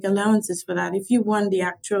to make allowances for that. If you want the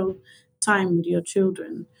actual time with your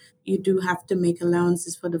children, you do have to make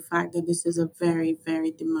allowances for the fact that this is a very,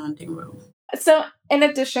 very demanding role. So, in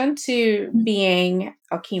addition to being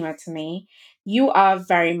Akima to me, you are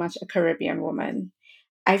very much a Caribbean woman.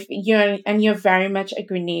 You're very much a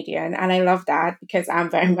Grenadian, and I love that because I'm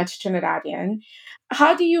very much Trinidadian.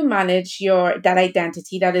 How do you manage your that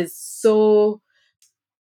identity that is so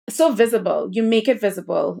visible? You make it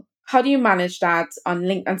visible. How do you manage that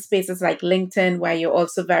on spaces like LinkedIn, where you're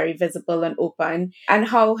also very visible and open? And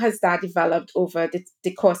how has that developed over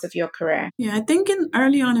the course of your career? Yeah, I think in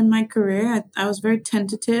early on in my career, I was very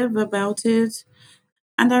tentative about it.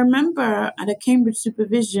 And I remember at a Cambridge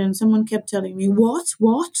supervision, someone kept telling me, "What?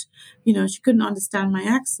 What?" She couldn't understand my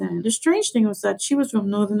accent. The strange thing was that she was from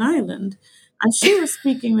Northern Ireland and she was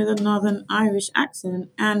speaking with a Northern Irish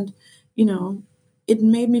accent. And, you know, it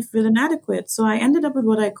made me feel inadequate. So I ended up with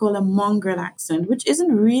what I call a mongrel accent, which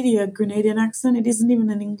isn't really a Grenadian accent. It isn't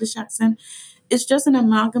even an English accent. It's just an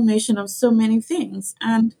amalgamation of so many things.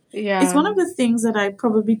 And it's Yeah. one of the things that I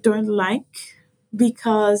probably don't like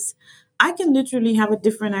because I can literally have a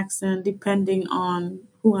different accent depending on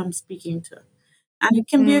who I'm speaking to. And it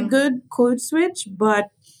can be a Mm. good code switch,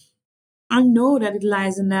 but I know that it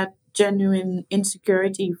lies in that genuine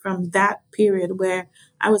insecurity from that period where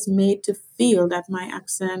I was made to feel that my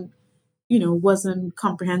accent, wasn't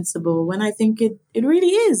comprehensible when I think it really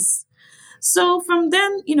is. So from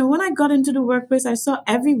then, when I got into the workplace, I saw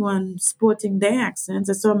everyone sporting their accents.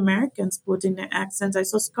 I saw Americans sporting their accents. I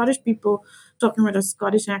saw Scottish people talking with a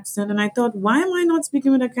Scottish accent. And I thought, why am I not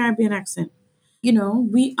speaking with a Caribbean accent?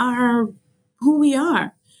 We are who we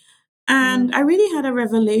are. And Mm. I really had a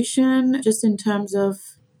revelation just in terms of,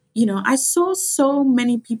 I saw so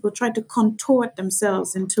many people try to contort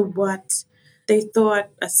themselves into what they thought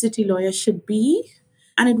a city lawyer should be.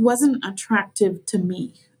 And it wasn't attractive to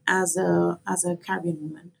me as a Caribbean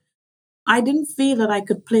woman. I didn't feel that I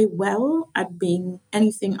could play well at being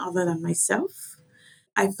anything other than myself.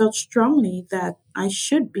 I felt strongly that I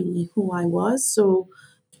should be who I was. So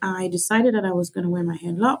I decided that I was going to wear my hair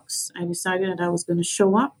in locks. I decided that I was going to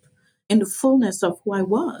show up in the fullness of who I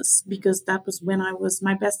was because that was when I was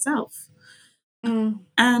my best self. Mm.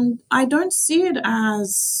 And I don't see it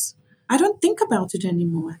as, I don't think about it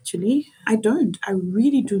anymore, actually. I don't. I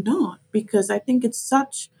really do not because I think it's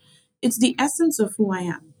the essence of who I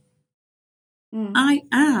am. Mm. I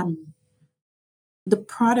am the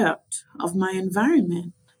product of my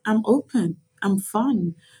environment. I'm open. I'm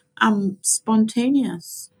fun. I'm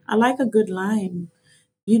spontaneous. I like a good line.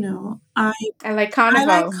 You know, I I like I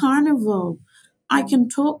like carnival. carnival. I Mm. can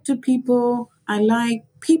talk to people. I like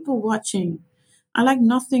people watching. I like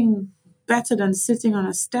nothing better than sitting on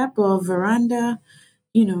a step or a veranda.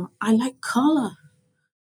 I like color.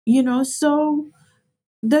 So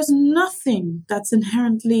there's nothing that's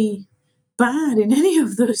inherently bad in any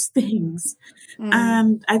of those things. Mm.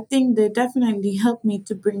 And I think they definitely help me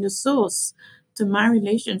to bring the source to my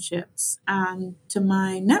relationships and to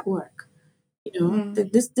my network.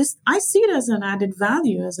 Mm. This I see it as an added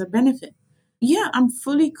value, as a benefit. Yeah, I'm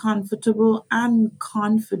fully comfortable and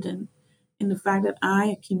confident in the fact that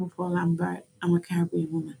I, Akima Paul Lambert, am a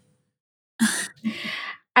Caribbean woman.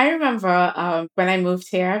 I remember when I moved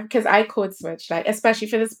here, because I code switched, like, especially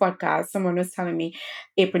for this podcast, someone was telling me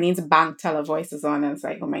April needs bank teller voices on. And it's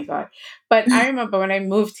like, oh my God. But I remember when I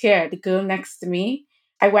moved here, the girl next to me,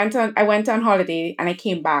 I went on holiday and I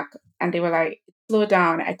came back and they were like, slow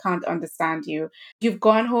down, I can't understand you. You've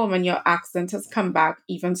gone home and your accent has come back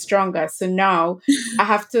even stronger. So now I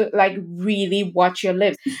have to like really watch your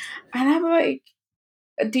lips. And I'm like,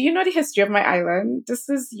 do you know the history of my island? This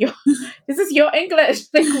is your English.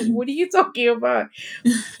 Like, what are you talking about?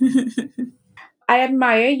 I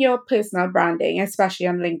admire your personal branding, especially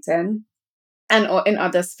on LinkedIn and or in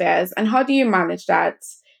other spheres. And how do you manage that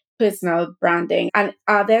personal branding? And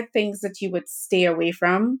are there things that you would stay away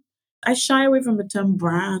from? I shy away from the term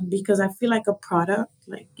brand because I feel like a product,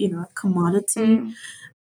 like, a commodity. Mm.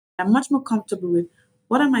 I'm much more comfortable with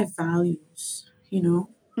what are my values,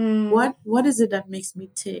 Mm. what is it that makes me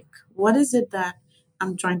tick? What is it that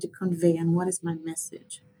I'm trying to convey and what is my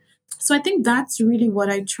message? So I think that's really what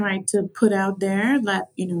I try to put out there that,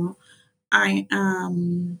 I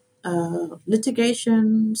am a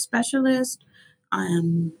litigation specialist. I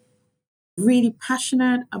am really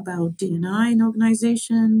passionate about D&I in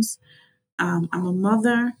organizations. I'm a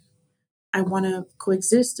mother. I want to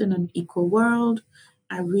coexist in an equal world.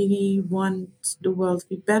 I really want the world to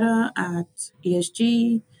be better at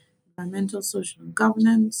ESG, environmental, social, and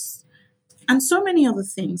governance, and so many other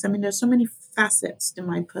things. I mean, there's so many facets to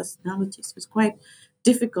my personality, so it's quite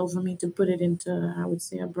difficult for me to put it into, I would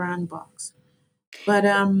say, a brand box. But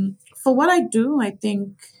for what I do, I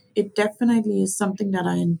think it definitely is something that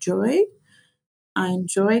I enjoy. I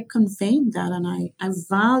enjoy conveying that, and I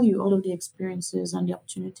value all of the experiences and the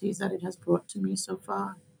opportunities that it has brought to me so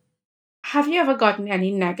far. Have you ever gotten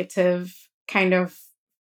any negative kind of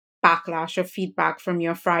backlash or feedback from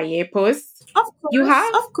your Friday posts? You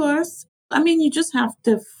have? Of course. I mean, you just have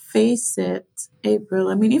to face it, April.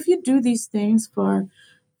 I mean, if you do these things for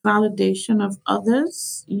validation of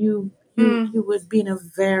others, Mm. you would be in a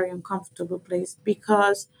very uncomfortable place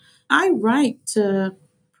because I write to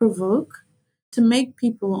provoke, to make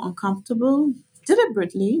people uncomfortable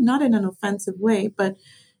deliberately, not in an offensive way, but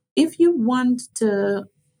if you want to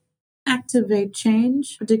activate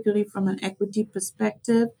change, particularly from an equity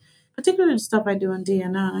perspective, particularly the stuff I do on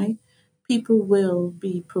DNI, people will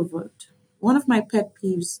be provoked. One of my pet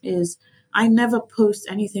peeves is I never post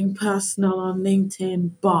anything personal on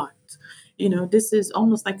LinkedIn, but this is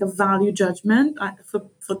almost like a value judgment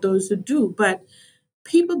for those who do. But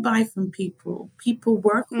people buy from people. People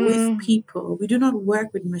work with Mm. people. We do not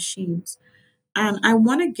work with machines. And I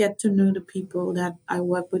want to get to know the people that I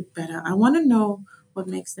work with better. I want to know what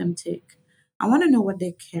makes them tick. I want to know what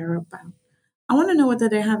they care about. I want to know whether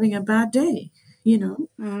they're having a bad day, you know,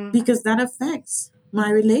 Mm. because that affects my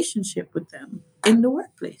relationship with them in the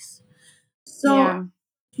workplace. So Yeah.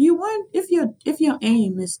 You want if your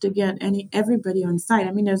aim is to get everybody on site.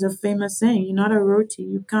 I mean, there's a famous saying: "You're not a roti.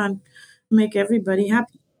 You can't make everybody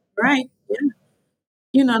happy." Right? Yeah.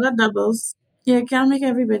 You're not a doubles. Yeah, you can't make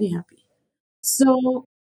everybody happy. So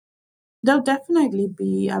there'll definitely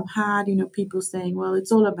be. I've had people saying, "Well,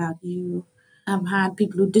 it's all about you." I've had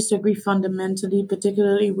people who disagree fundamentally,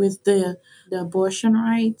 particularly with the abortion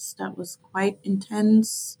rights. That was quite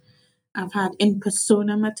intense. I've had in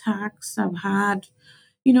personam attacks. I've had,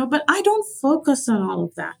 but I don't focus on all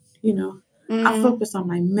of that. I Mm, focus on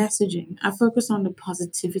my messaging. I focus on the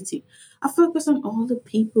positivity. I focus on all the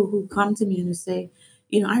people who come to me and who say,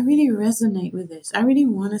 I really resonate with this. I really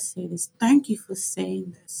want to say this. Thank you for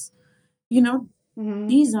saying this. You know, mm.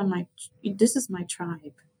 these are this is my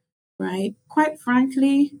tribe, right? Quite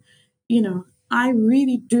frankly, I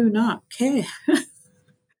really do not care.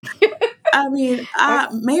 I mean,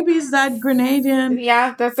 That's maybe it's that Grenadian.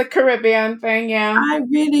 yeah, that's a Caribbean thing. Yeah, I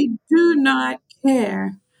really do not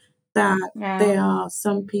care that yeah. there are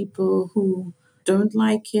some people who don't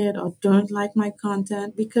like it or don't like my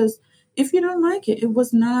content, because if you don't like it, it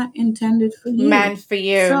was not intended for you. Meant for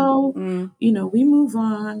you. So, Mm, we move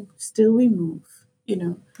on, still we move,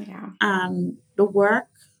 yeah, and the work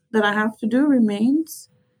that I have to do remains,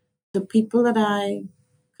 the people that I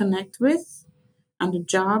connect with, and the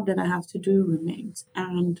job that I have to do remains.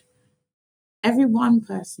 And every one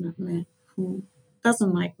person I've met who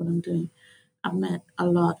doesn't like what I'm doing, I've met a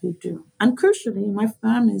lot who do. And crucially, my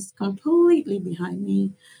firm is completely behind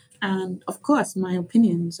me. And of course, my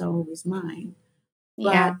opinions are always mine.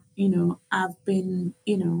 yeah, But, I've been,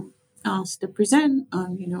 asked to present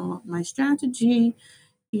on, my strategy.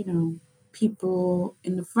 You know, People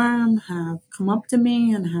in the firm have come up to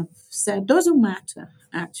me and have said, those who matter,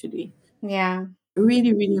 actually. yeah.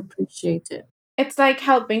 Really, really appreciate it. It's like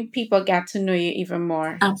helping people get to know you even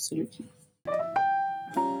more. Absolutely.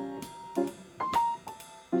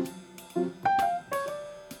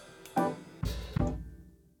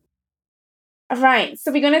 All right,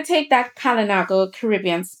 so we're going to take that Kalinago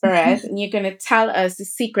Caribbean spirit and you're going to tell us the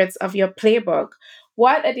secrets of your playbook.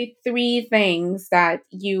 What are the three things that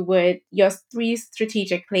your three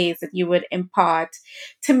strategic plays that you would impart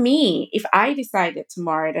to me if I decided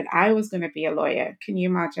tomorrow that I was going to be a lawyer? Can you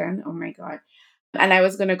imagine? Oh my God. And I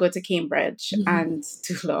was going to go to Cambridge and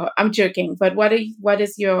do law. I'm joking, but what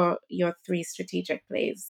is your three strategic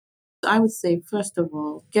plays? I would say, first of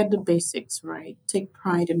all, get the basics right. Take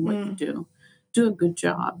pride in what you Mm, do. Do a good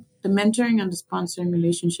job. The mentoring and the sponsoring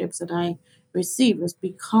relationships that I received was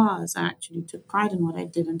because I actually took pride in what I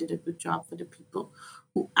did and did a good job for the people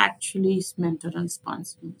who actually mentored and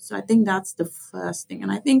sponsored me. So I think that's the first thing.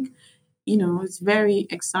 And I think, it's very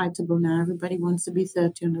excitable now. Everybody wants to be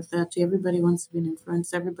 30 under 30. Everybody wants to be an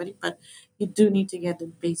influencer, everybody. But you do need to get the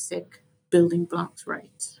basic building blocks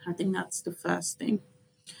right. I think that's the first thing.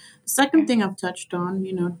 Second okay. thing I've touched on,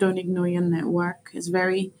 don't ignore your network. It's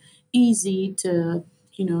very easy to,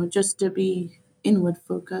 just to be inward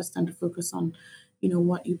focused and to focus on,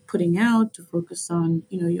 what you're putting out, to focus on,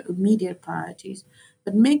 your immediate priorities.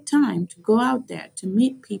 But make time to go out there, to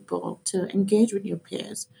meet people, to engage with your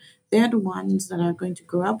peers. They're the ones that are going to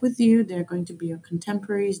grow up with you. They're going to be your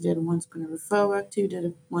contemporaries. They're the ones going to refer work to you. They're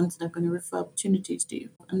the ones that are going to refer opportunities to you.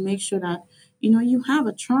 And make sure that you have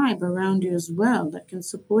a tribe around you as well that can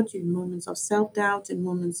support you in moments of self-doubt, in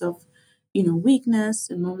moments of weakness,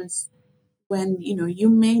 in moments when you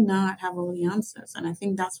may not have all the answers. And I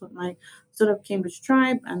think that's what my sort of Cambridge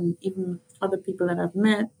tribe and even other people that I've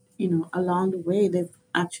met along the way, they've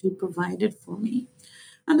actually provided for me.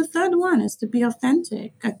 And the third one is to be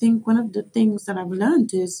authentic. I think one of the things that I've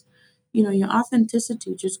learned is, your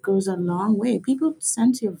authenticity just goes a long way. People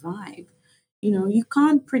sense your vibe. You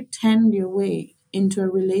can't pretend your way into a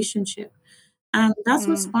relationship. And that's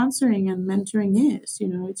what Mm, sponsoring and mentoring is.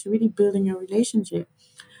 It's really building a relationship.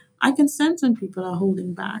 I can sense when people are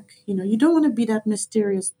holding back. You don't want to be that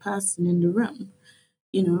mysterious person in the room.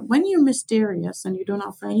 When you're mysterious and you don't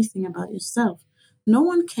offer anything about yourself, no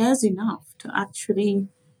one cares enough to actually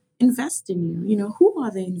invest in you. Who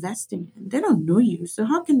are they investing in? They don't know you. So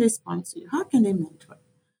how can they sponsor you? How can they mentor?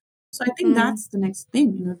 So I think mm, that's the next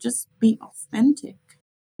thing, just be authentic.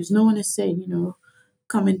 There's no one is saying,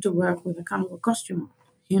 come into work with a carnival costume.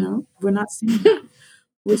 We're not saying that.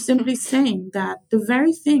 We're simply saying that the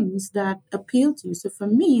very things that appeal to you. So for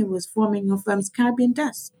me, it was forming a firm's Caribbean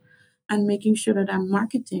desk and making sure that I'm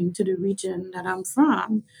marketing to the region that I'm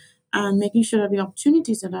from and making sure that the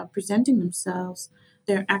opportunities that are presenting themselves,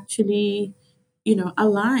 they're actually,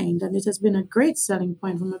 aligned. And it has been a great selling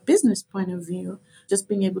point from a business point of view just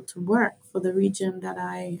being able to work for the region that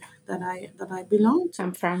I belong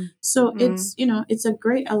I'm to. from. So Mm. it's a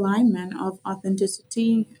great alignment of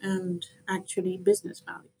authenticity and actually business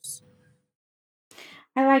values.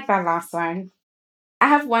 I like that last one. I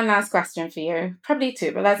have one last question for you. Probably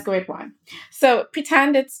two, but let's go with one. So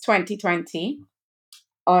pretend it's 2020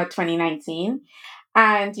 or 2019,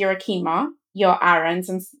 and you're Akima, you're Aaron's,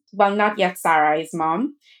 and well, not yet Sarah's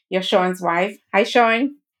mom. You're Sean's wife. Hi,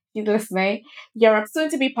 Sean. You listening? You're a soon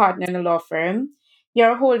to be partner in a law firm.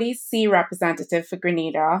 You're a Holy See representative for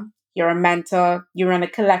Grenada. You're a mentor. You run a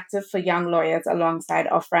collective for young lawyers alongside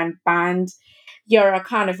our friend Band. You're a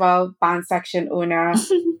carnival band section owner.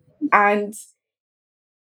 And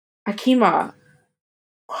Akima,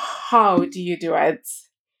 how do you do it?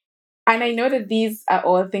 And I know that these are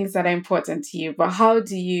all things that are important to you, but how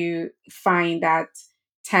do you find that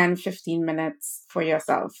 10, 15 minutes for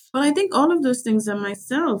yourself? Well, I think all of those things are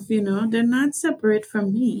myself, they're not separate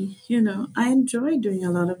from me. I enjoy doing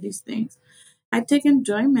a lot of these things. I take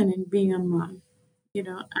enjoyment in being a mom, and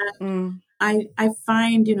Mm, I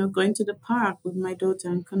find, going to the park with my daughter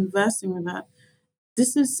and conversing with her,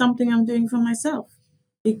 this is something I'm doing for myself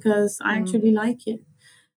because I mm. actually like it.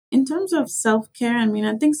 In terms of self care, I mean,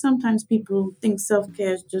 I think sometimes people think self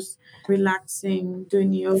care is just relaxing,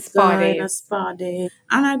 doing Spa yoga in a days. spa day.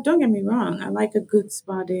 And don't get me wrong, I like a good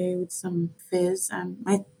spa day with some fizz. And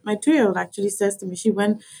my 2-year-old actually says to me, she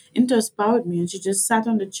went into a spa with me and she just sat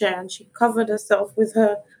on the chair and she covered herself with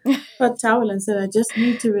her towel and said, I just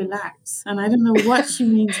need to relax. And I don't know what she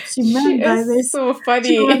means. She She meant by is this, so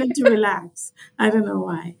she funny. wanted to relax. I don't know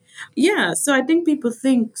why. Yeah, so I think people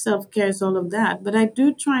think self care is all of that, but I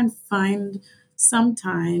do try and find some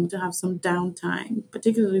time to have some downtime,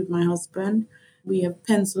 particularly with my husband. We have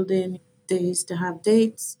penciled in days to have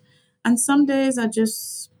dates, and some days I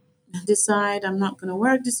just decide I'm not going to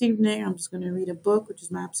work this evening. I'm just going to read a book, which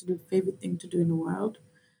is my absolute favorite thing to do in the world.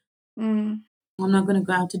 Mm, I'm not going to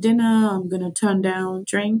go out to dinner. I'm going to turn down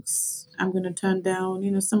drinks. I'm going to turn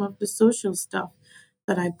down, some of the social stuff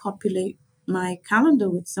that I populate my calendar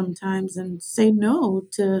with sometimes and say no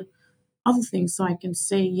to other things so I can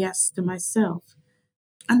say yes to myself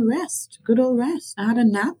and rest. Good old rest. I had a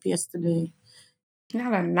nap yesterday.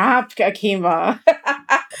 not a nap, Akima.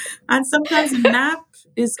 And sometimes a nap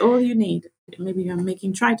is all you need. Maybe I'm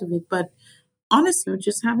making trite of it, but honestly,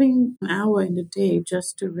 just having an hour in the day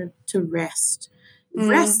just to rest. Mm,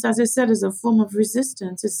 Rest, as I said, is a form of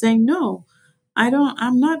resistance. It's saying no.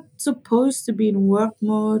 I'm not supposed to be in work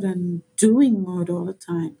mode and doing mode all the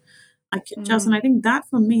time. I can just, and I mm. think that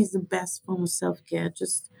for me is the best form of self care,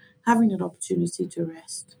 just having an opportunity to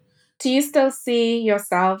rest. Do you still see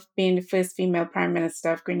yourself being the first female prime minister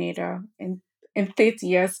of Grenada in 30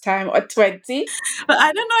 years' time or 20? But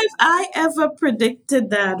I don't know if I ever predicted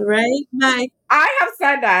that, right? Like, I have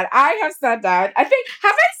said that. I have said that. I think,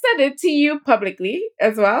 have I said it to you publicly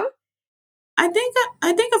as well? I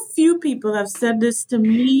think a few people have said this to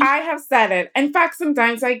me. I have said it. In fact,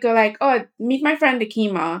 sometimes I go like, "Oh, meet my friend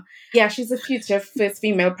Akima. Yeah, she's a future first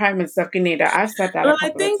female prime minister of Grenada." I've said that a Well, I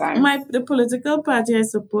couple of think times, the political party I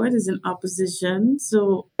support is in opposition,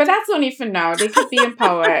 so but that's only for now. They could be in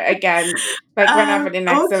power again, like whenever the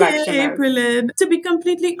next election okay, is. brilliant. To be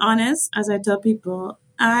completely honest, as I tell people,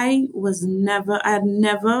 I had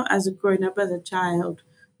never, as a growing up as a child,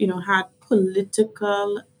 had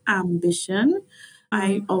political ambition. I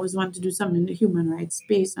Mm, always wanted to do something in the human rights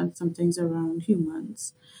space and some things around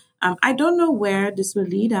humans. I don't know where this will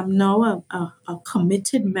lead. I'm now a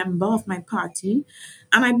committed member of my party,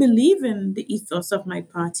 and I believe in the ethos of my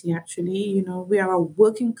party, actually. We are a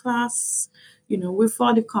working class, we're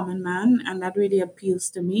for the common man, and that really appeals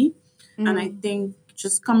to me. And I mm, think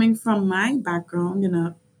just coming from my background in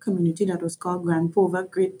a community that was called Grand Pova,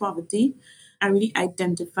 Great Poverty, I really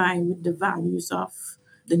identify with the values of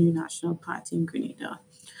the new National Party in Grenada.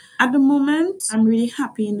 At the moment, I'm really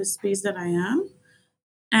happy in the space that I am.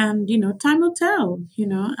 And, time will tell.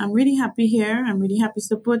 I'm really happy here. I'm really happy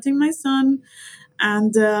supporting my son.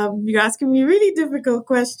 And you're asking me really difficult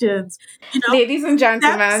questions. Ladies and Steps.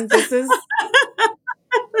 gentlemen,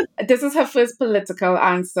 this is her first political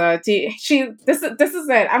answer. This is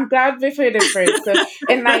it. I'm glad we've heard it first. So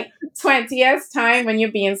in like 20 years' time, when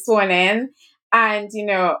you're being sworn in, and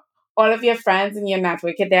all of your friends in your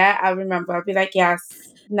network are there, I'll remember. I'll be like, yes.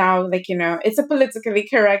 Now, like it's a politically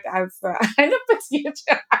correct answer. I know the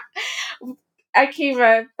future.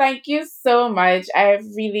 Akiva, thank you so much. I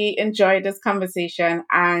really enjoyed this conversation,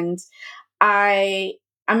 and I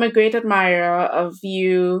am a great admirer of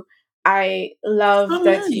you. I love Oh,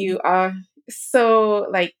 that you really? are so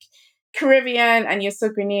like Caribbean and you're so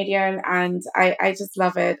Grenadian, and I just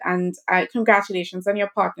love it. And congratulations on your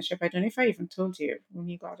partnership. I don't know if I even told you when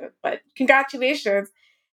you got it, but congratulations.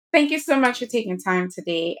 Thank you so much for taking time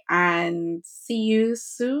today, and see you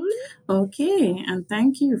soon. Okay, and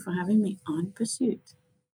thank you for having me on Pursuit.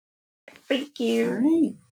 Thank All you.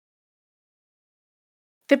 right.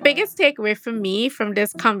 The biggest takeaway for me from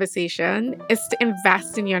this conversation is to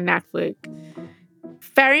invest in your network.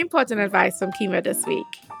 Very important advice from Kima this week.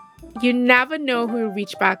 You never know who will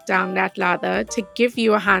reach back down that ladder to give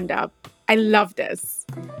you a hand up. I love this.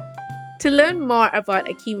 To learn more about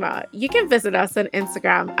Akima, you can visit us on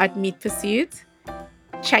Instagram at Meet Pursuit.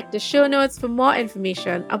 Check the show notes for more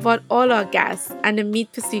information about all our guests and the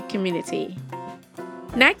Meet Pursuit community.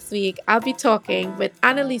 Next week, I'll be talking with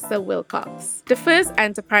Annalisa Wilcox, the first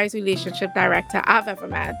enterprise relationship director I've ever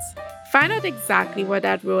met. Find out exactly what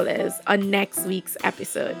that role is on next week's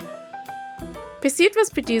episode. Pursuit was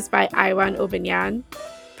produced by Iwan Obanyan,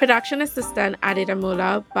 production assistant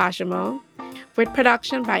Adedamola Bajamo, with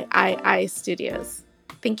production by II Studios.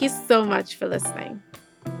 Thank you so much for listening.